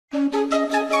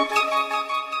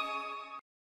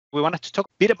we wanted to talk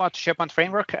a bit about the SharePoint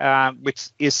framework, which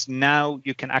is now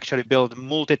you can actually build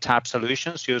multi-tab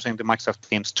solutions using the Microsoft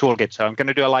Teams Toolkit. So I'm going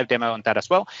to do a live demo on that as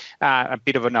well. A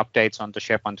bit of an update on the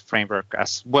SharePoint framework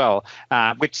as well,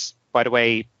 which, by the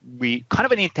way, we kind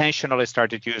of intentionally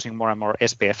started using more and more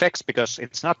SPFx because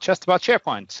it's not just about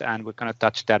SharePoint, and we're going to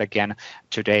touch that again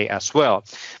today as well.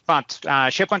 But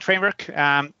SharePoint framework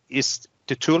is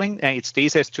the tooling. It's the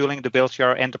easiest tooling to build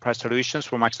your enterprise solutions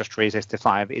for Microsoft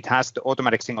 365. It has the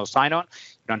automatic single sign-on.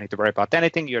 You don't need to worry about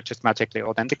anything. You're just magically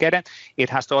authenticated. It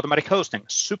has the automatic hosting.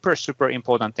 Super, super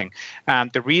important thing.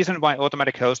 The reason why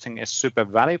automatic hosting is super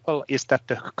valuable is that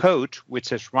the code,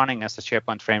 which is running as a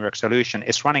SharePoint framework solution,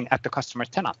 is running at the customer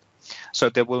tenant. So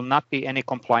there will not be any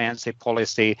compliance,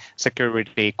 policy,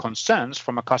 security concerns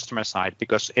from a customer side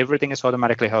because everything is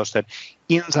automatically hosted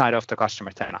inside of the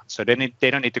customer tenant. So they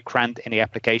don't need to grant any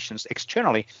applications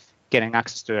externally getting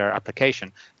access to their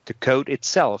application. The code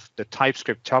itself, the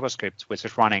TypeScript, JavaScript, which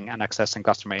is running and accessing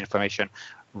customer information,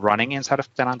 running inside of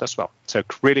the tenant as well. So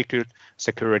really good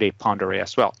security boundary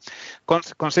as well.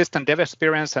 Consistent dev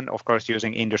experience, and of course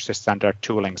using industry standard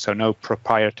tooling. So no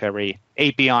proprietary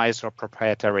APIs or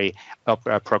proprietary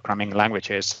programming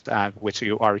languages which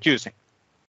you are using.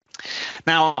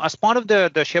 Now, as part of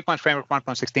the SharePoint Framework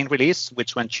 1.16 release,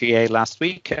 which went GA last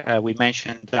week, we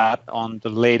mentioned that on the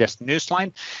latest news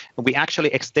line, we actually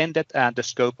extended the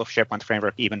scope of SharePoint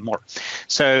Framework even more.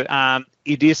 So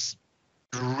it is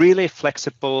really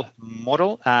flexible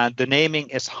model. The naming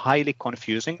is highly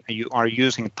confusing. You are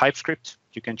using TypeScript.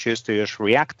 You can choose to use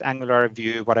React, Angular,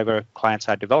 Vue, whatever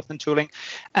client-side development tooling,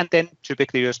 and then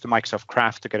typically use the Microsoft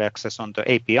Graph to get access on the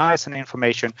APIs and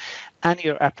information. And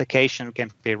your application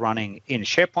can be running in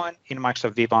SharePoint, in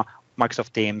Microsoft Viva,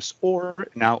 Microsoft Teams, or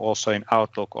now also in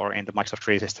Outlook or in the Microsoft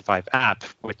 365 app,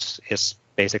 which is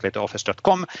basically the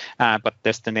office.com, but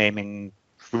there's the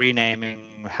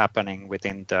renaming happening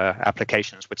within the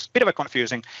applications, which is a bit of a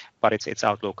confusing, but it's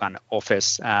Outlook and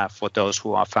Office for those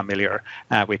who are familiar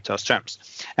with those terms.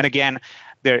 And again,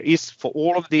 there is for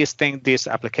all of these things, these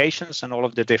applications and all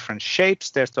of the different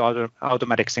shapes, there's the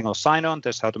automatic single sign-on,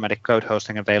 there's automatic code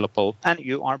hosting available, and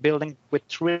you are building with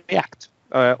React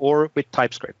or with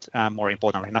TypeScript, more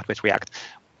importantly, not with React.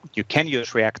 You can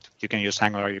use React, you can use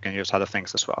Angular, you can use other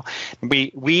things as well. We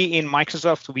in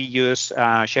Microsoft, we use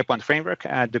SharePoint Framework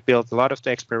to build a lot of the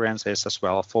experiences as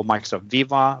well for Microsoft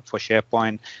Viva, for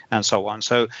SharePoint, and so on.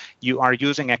 So you are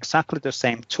using exactly the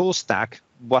same tool stack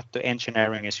what the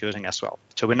engineering is using as well.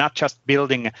 So we're not just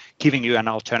giving you an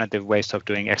alternative ways of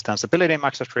doing extensibility in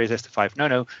Microsoft 365.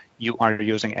 No, you are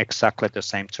using exactly the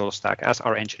same tool stack as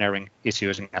our engineering is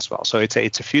using as well. So it's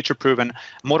a future-proven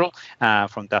model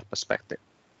from that perspective.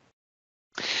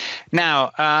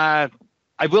 Now,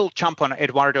 I will jump on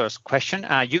Eduardo's question.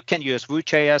 You can use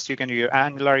Vue.js, you can use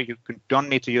Angular, you don't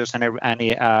need to use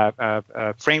any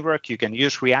framework, you can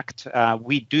use React.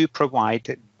 We do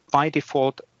provide, by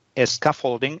default, a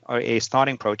scaffolding or a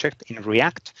starting project in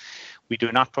React. We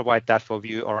do not provide that for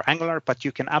Vue or Angular, but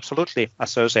you can absolutely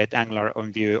associate Angular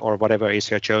on Vue or whatever is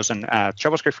your chosen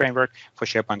JavaScript framework for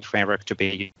SharePoint framework to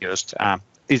be used.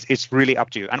 It's really up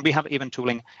to you. And we have even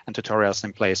tooling and tutorials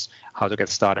in place how to get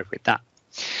started with that.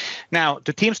 Now,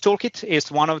 the Teams Toolkit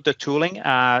is one of the tooling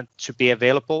to be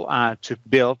available to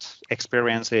build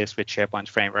experiences with SharePoint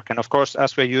framework. And of course,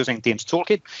 as we're using Teams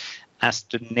Toolkit, as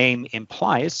the name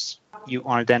implies, you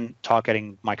are then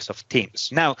targeting Microsoft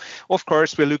Teams. Now, of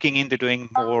course, we're looking into doing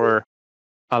more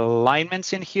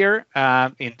alignments in here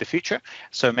in the future.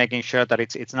 So making sure that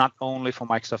it's not only for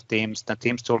Microsoft Teams, the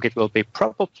Teams Toolkit will be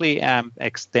probably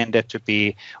extended to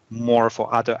be more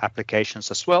for other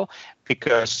applications as well,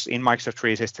 because in Microsoft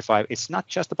 365, it's not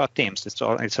just about Teams,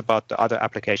 it's about the other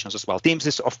applications as well. Teams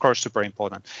is, of course, super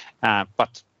important,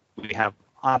 but we have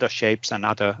other shapes and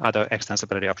other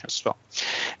extensibility options as well.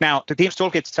 Now, the Teams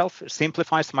Toolkit itself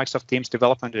simplifies Microsoft Teams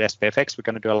development with SPFx. We're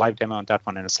going to do a live demo on that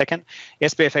one in a second.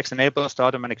 SPFx enables the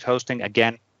automatic hosting,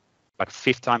 again, like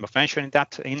fifth time of mentioning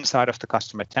that, inside of the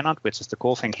customer tenant, which is the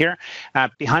cool thing here.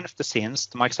 Behind the scenes,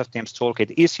 the Microsoft Teams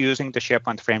Toolkit is using the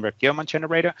SharePoint Framework Yeoman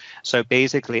generator. So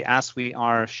basically, as we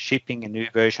are shipping new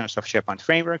versions of SharePoint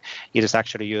Framework, it is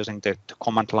actually using the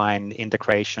command line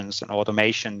integrations and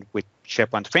automation with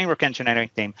SharePoint Framework engineering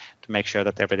team to make sure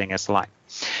that everything is aligned.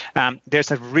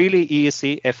 There's a really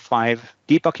easy F5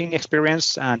 debugging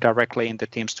experience directly in the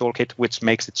Teams Toolkit, which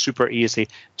makes it super easy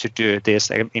to do these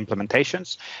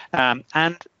implementations.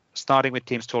 And starting with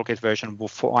Teams Toolkit version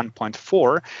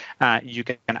 1.4, you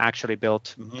can actually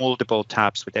build multiple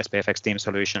tabs with SPFx Team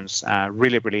solutions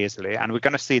really, really easily. And we're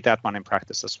going to see that one in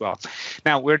practice as well.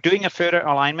 Now, we're doing a further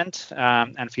alignment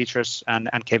and features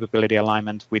and capability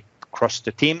alignment with across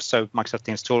the teams. So Microsoft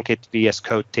Teams Toolkit, VS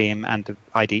Code team, and the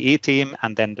IDE team,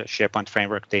 and then the SharePoint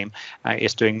Framework team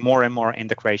is doing more and more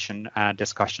integration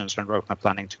discussions and roadmap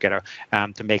planning together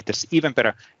to make this even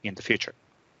better in the future.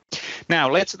 Now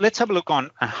let's have a look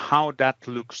on how that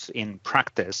looks in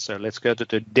practice. So let's go to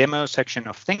the demo section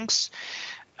of things.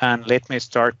 And let me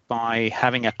start by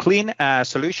having a clean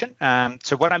solution.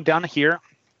 So what I've done here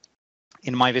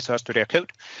in my Visual Studio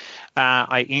Code,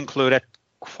 I included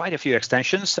quite a few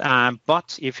extensions.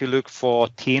 But if you look for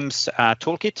Teams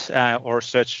Toolkit or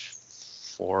search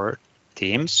for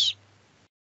Teams,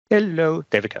 hello,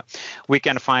 there we go. We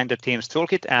can find the Teams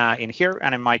Toolkit in here,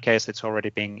 and in my case, it's already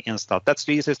being installed. That's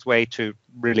the easiest way to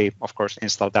really, of course,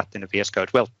 install that in the VS Code.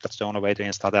 Well, that's the only way to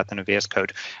install that in the VS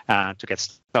Code to get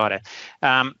started.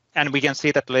 And we can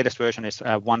see that the latest version is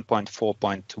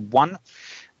 1.4.1.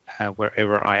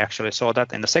 Wherever I actually saw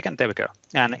that in the second, there we go.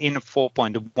 And in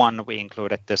 4.1, we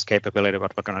included this capability,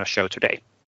 what we're going to show today.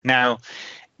 Now,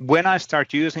 when I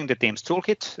start using the Teams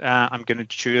Toolkit, I'm going to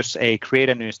choose create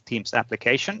a new Teams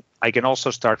application. I can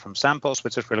also start from samples,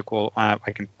 which is really cool.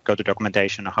 I can go to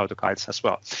documentation and how-to guides as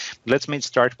well. Let's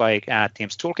start by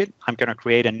Teams Toolkit. I'm going to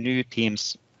create a new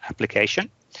Teams application.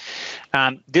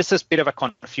 This is a bit of a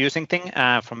confusing thing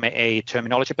from a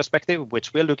terminology perspective,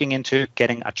 which we're looking into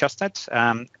getting adjusted.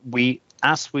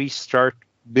 As we start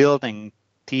building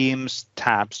Teams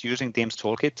tabs using Teams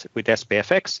Toolkit with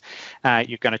SPFx,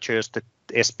 you're going to choose the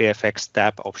SPFx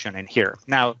tab option in here.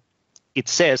 Now, it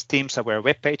says Teams Aware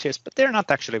web pages, but they're not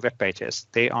actually web pages.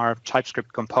 They are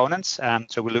TypeScript components.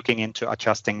 So we're looking into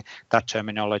adjusting that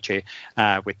terminology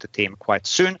with the team quite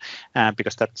soon,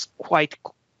 because that's quite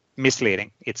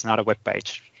misleading. It's not a web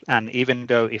page. And even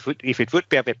though if it would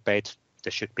be a web page,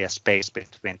 there should be a space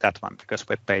between that one, because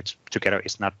web page together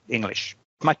is not English.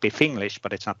 It might be Finglish,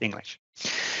 but it's not English.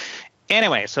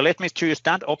 Anyway, so let me choose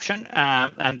that option,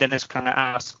 and then it's going to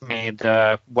ask me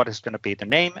what is going to be the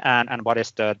name and what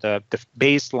is the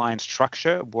baseline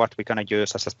structure, what we're going to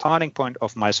use as a starting point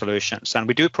of my solutions. And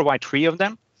we do provide 3 of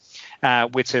them,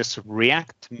 which is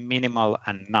React, Minimal,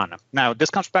 and None. Now, this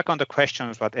comes back on the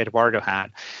questions what Eduardo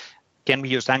had. Can we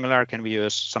use Angular? Can we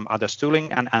use some other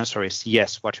tooling? And answer is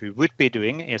yes. What we would be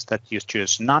doing is that you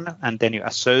choose None, and then you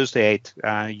associate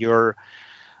your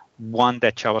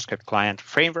that JavaScript client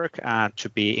framework to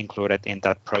be included in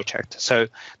that project. So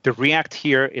the React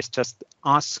here is just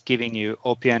us giving you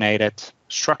opinionated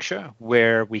structure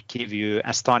where we give you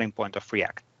a starting point of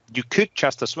React. You could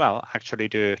just as well actually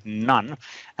do None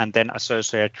and then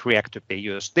associate React to be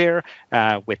used there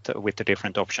with the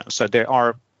different options. So there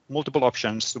are multiple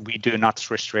options. We do not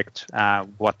restrict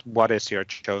what is your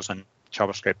chosen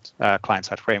JavaScript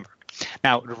client-side framework.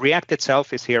 Now, React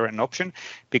itself is here an option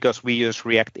because we use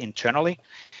React internally.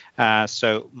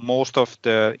 So most of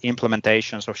the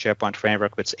implementations of SharePoint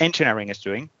Framework, which engineering is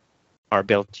doing, are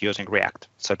built using React.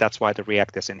 So that's why the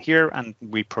React is in here, and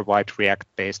we provide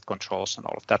React-based controls and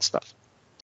all of that stuff.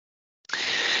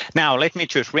 Now, let me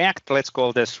choose React. Let's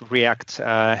call this React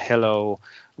Hello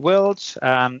World,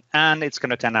 and it's going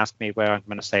to then ask me where I'm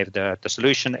going to save the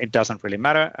solution. It doesn't really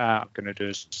matter. I'm going to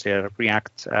do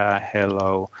React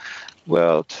Hello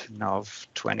World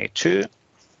Nov22,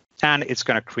 and it's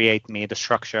going to create me the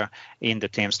structure in the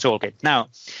Teams Toolkit. Now,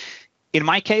 in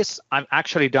my case, I've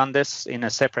actually done this in a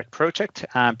separate project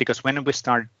because when we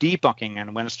start debugging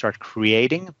and when we start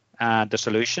creating the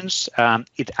solutions,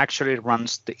 it actually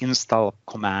runs the install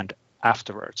command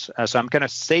afterwards. So I'm going to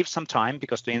save some time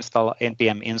because the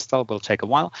npm install will take a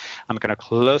while. I'm going to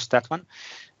close that one,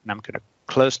 and I'm going to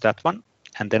close that one,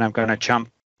 and then I'm going to jump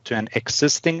to an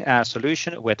existing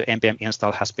solution where the npm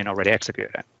install has been already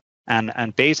executed.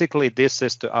 And basically, this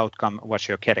is the outcome what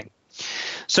you're getting.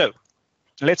 So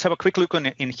let's have a quick look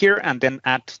in here and then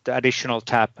add the additional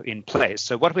tab in place.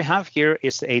 So what we have here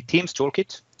is a Teams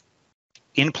Toolkit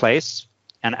in place.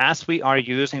 And as we are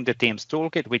using the Teams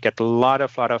Toolkit, we get a lot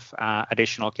of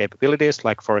additional capabilities.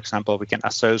 Like, for example, we can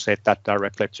associate that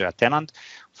directly to a tenant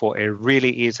for a really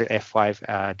easy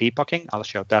F5 debugging. I'll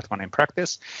show that one in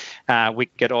practice. We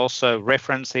get also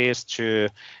references to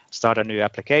start a new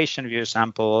application, view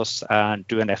samples,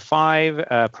 do an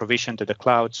F5, provision to the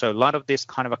cloud. So a lot of these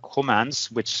kind of commands,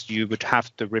 which you would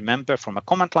have to remember from a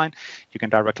command line, you can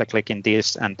directly click in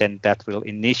this, and then that will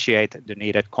initiate the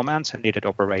needed commands and needed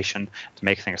operation to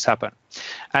make things happen.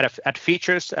 Add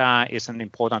features is an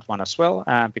important one as well,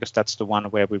 because that's the one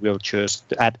where we will choose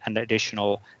to add an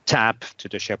additional tab to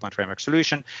the SharePoint Framework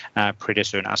solution pretty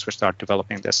soon as we start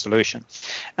developing this solution.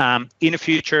 In the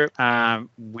future,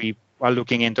 we are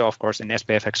looking into, of course, in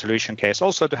SPFx solution case,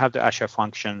 also to have the Azure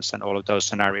functions and all of those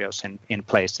scenarios in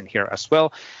place in here as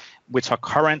well. which are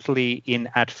currently in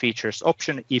Add Features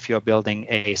option if you're building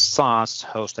a SaaS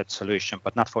hosted solution,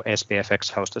 but not for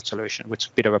SPFx hosted solution, which is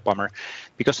a bit of a bummer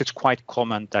because it's quite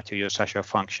common that you use Azure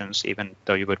Functions, even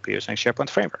though you would be using SharePoint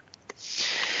Framework.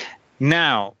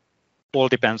 Now, all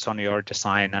depends on your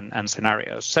design and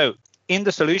scenarios. So in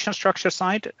the solution structure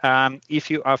side, if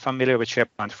you are familiar with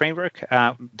SharePoint Framework,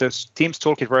 the Teams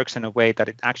Toolkit works in a way that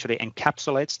it actually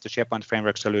encapsulates the SharePoint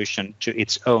Framework solution to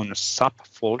its own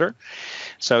subfolder.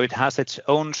 So it has its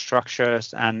own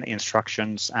structures and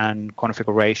instructions and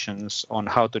configurations on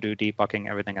how to do debugging,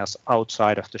 everything else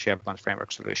outside of the SharePoint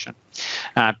Framework solution.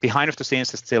 Behind of the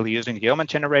scenes, it's still using the element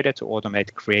generator to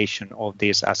automate creation of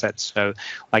these assets. So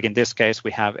like in this case,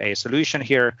 we have a solution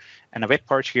here and a web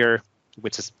page here,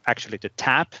 which is actually the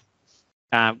tab,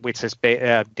 which is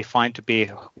defined to be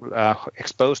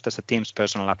exposed as a Teams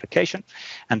personal application.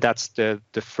 And that's the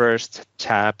first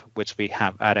tab which we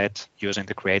have added using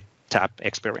the Create tab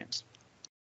experience.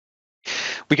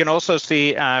 We can also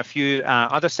see a few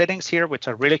other settings here, which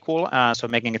are really cool. So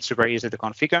making it super easy to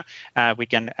configure. We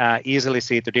can easily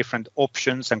see the different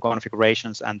options and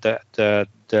configurations and the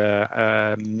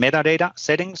metadata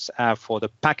settings for the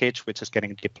package, which is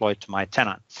getting deployed to my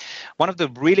tenant. One of the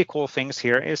really cool things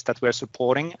here is that we're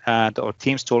supporting, or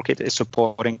Teams Toolkit is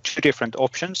supporting 2 different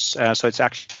options. So it's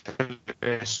actually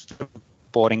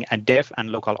supporting a dev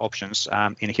and local options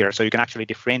in here. So you can actually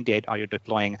differentiate, are you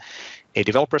deploying a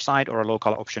developer side or a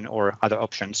local option or other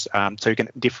options. So you can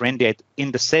differentiate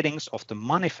in the settings of the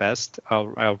manifest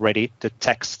already the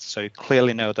text. So you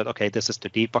clearly know that, okay, this is the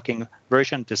debugging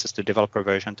version, this is the developer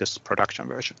version, this is production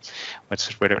version, which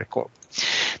is really, really cool.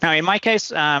 Now, in my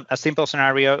case, a simple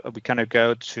scenario, we're going to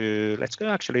go to, let's go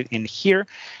actually in here.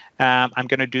 I'm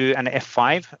going to do an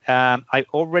F5. I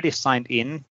already signed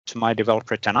in to my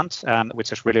developer tenant,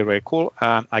 which is really, really cool.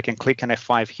 I can click on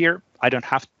F5 here. I don't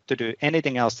have to do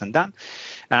anything else than that.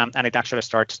 And it actually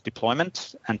starts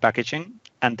deployment and packaging.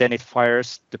 And then it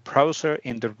fires the browser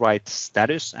in the right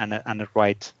status and the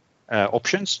right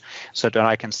options so that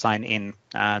I can sign in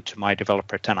to my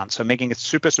developer tenant. So making it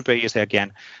super, super easy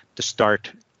again to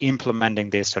start implementing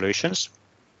these solutions.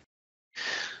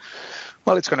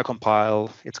 Well, it's going to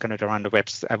compile, it's going to run the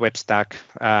web stack,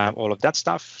 all of that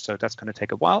stuff. So that's going to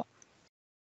take a while.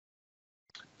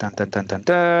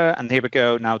 And here we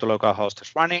go. Now the local host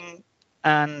is running.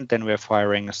 And then we're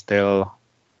firing still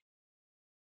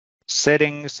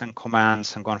settings and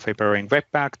commands and configuring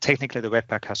Webpack. Technically, the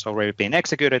Webpack has already been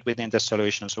executed within the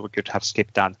solution, so we could have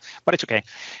skipped that, but it's okay.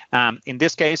 In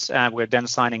this case, we're then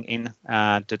signing in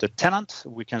to the tenant.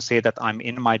 We can see that I'm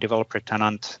in my developer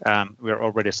tenant. We're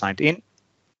already signed in.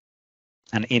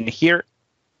 And in here,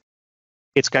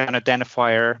 it's going to then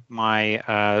fire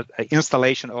my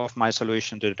installation of my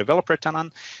solution to the developer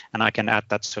tenant, and I can add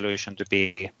that solution to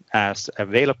be as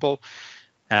available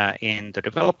in the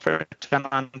developer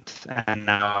tenant. And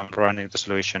now I'm running the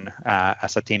solution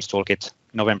as a Teams Toolkit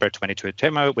November 22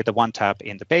 demo with the 1 tab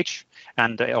in the page.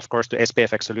 And of course, the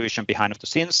SPFx solution behind the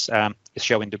scenes is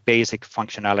showing the basic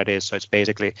functionalities. So it's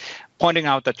basically pointing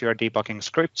out that you're debugging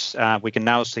scripts. We can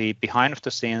now see behind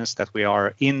the scenes that we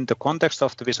are in the context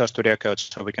of the Visual Studio Code,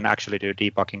 so we can actually do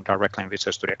debugging directly in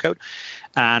Visual Studio Code.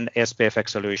 And SPFx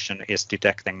solution is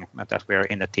detecting that we're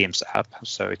in the Teams app.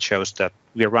 So it shows that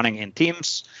we're running in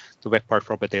Teams, the web part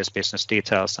properties, business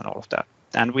details, and all of that.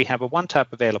 And we have a 1 tab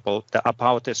available. The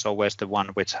about is always the one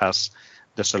which has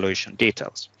the solution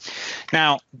details.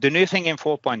 Now, the new thing in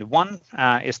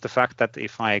 4.1 is the fact that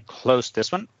if I close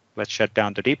this one, let's shut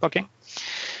down the debugging.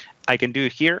 I can do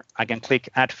here, I can click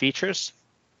Add Features.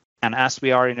 And as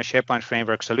we are in a SharePoint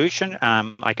Framework solution,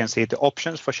 I can see the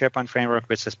options for SharePoint Framework,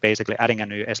 which is basically adding a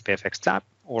new SPFx tab,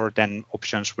 or then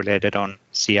options related on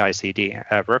CI/CD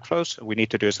workflows. We need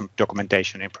to do some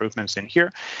documentation improvements in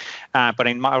here. But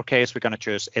in our case, we're going to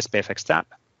choose SPFx tab.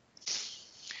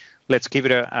 Let's give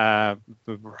it a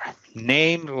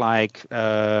name like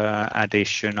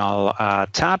additional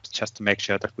tab, just to make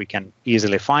sure that we can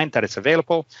easily find that it's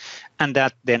available. And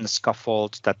that then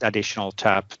scaffolds that additional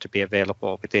tab to be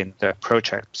available within the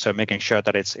project. So making sure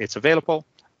that it's available.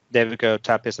 There we go,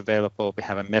 tab is available. We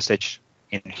have a message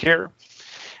in here.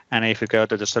 And if we go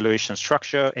to the solution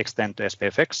structure, extend to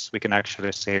SPFx, we can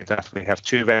actually see that we have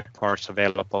 2 web parts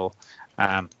available,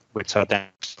 which are then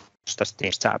as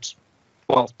these tabs.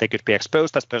 Well, they could be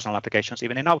exposed as personal applications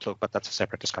even in Outlook, but that's a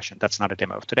separate discussion. That's not a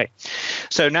demo of today.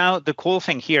 So now the cool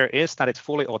thing here is that it's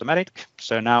fully automatic.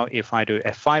 So now if I do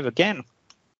F5 again,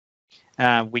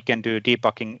 we can do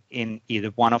debugging in either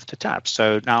one of the tabs.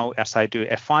 So now as I do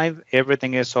F5,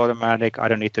 everything is automatic. I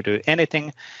don't need to do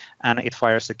anything. And it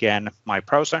fires again my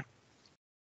browser.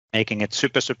 making it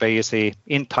super, super easy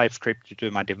in TypeScript to do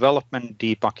my development,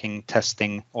 debugging,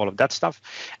 testing, all of that stuff.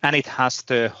 And it has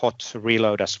the hot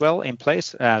reload as well in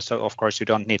place. So of course, you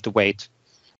don't need to wait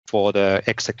for the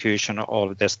execution of all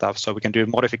of this stuff. So we can do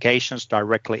modifications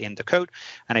directly in the code,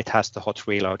 and it has the hot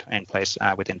reload in place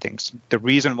within things. The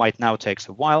reason why it now takes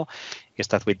a while is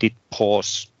that we did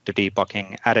pause the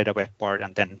debugging, added a web part,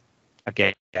 and then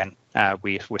again,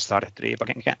 we started the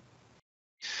debugging again.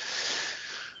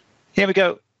 Here we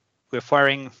go. We're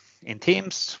firing in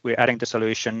Teams. We're adding the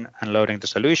solution and loading the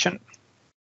solution.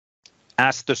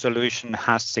 As the solution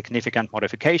has significant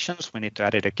modifications, we need to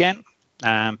add it again.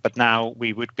 But now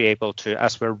we would be able to,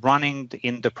 as we're running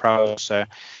in the browser,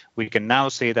 we can now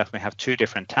see that we have two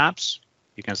different tabs.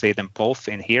 You can see them both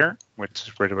in here, which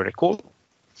is really, really cool.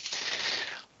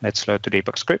 Let's load the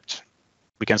debug script.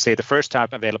 We can see the first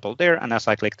tab available there, and as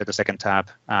I click to the second tab,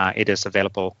 it is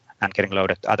available and getting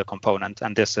loaded other component.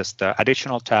 And this is the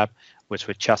additional tab, which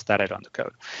we just added on the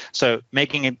code. So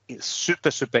making it super,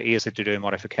 super easy to do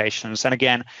modifications. And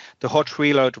again, the hot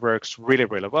reload works really,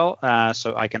 really well.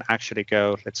 So I can actually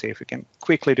go, let's see if we can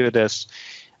quickly do this.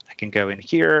 I can go in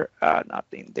here, not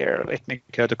in there. Let me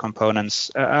go to components.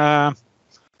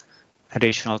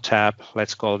 Additional tab,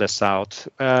 let's call this out.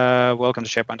 Welcome to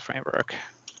SharePoint Framework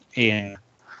in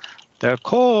the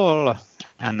call.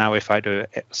 And now if I do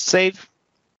save,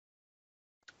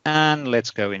 and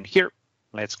let's go in here.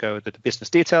 Let's go to the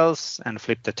business details and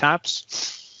flip the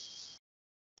tabs.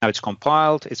 Now it's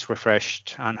compiled, it's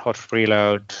refreshed, and hot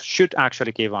reload should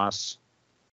actually give us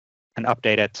an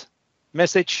updated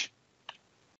message.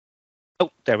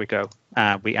 Oh, there we go.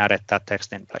 We added that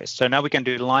text in place. So now we can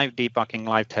do live debugging,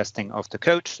 live testing of the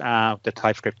code, the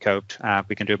TypeScript code.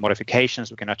 We can do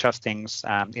modifications, we can adjust things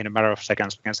in a matter of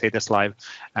seconds. We can see this live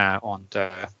on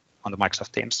the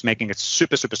Microsoft Teams, making it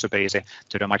super, super, super easy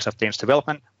to do Microsoft Teams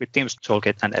development with Teams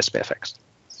Toolkit and SPFx.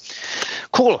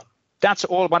 Cool. That's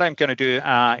all what I'm going to do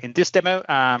in this demo.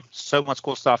 So much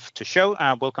cool stuff to show.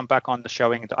 We'll come back on the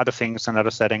showing the other things and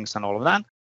other settings and all of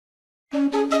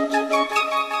that.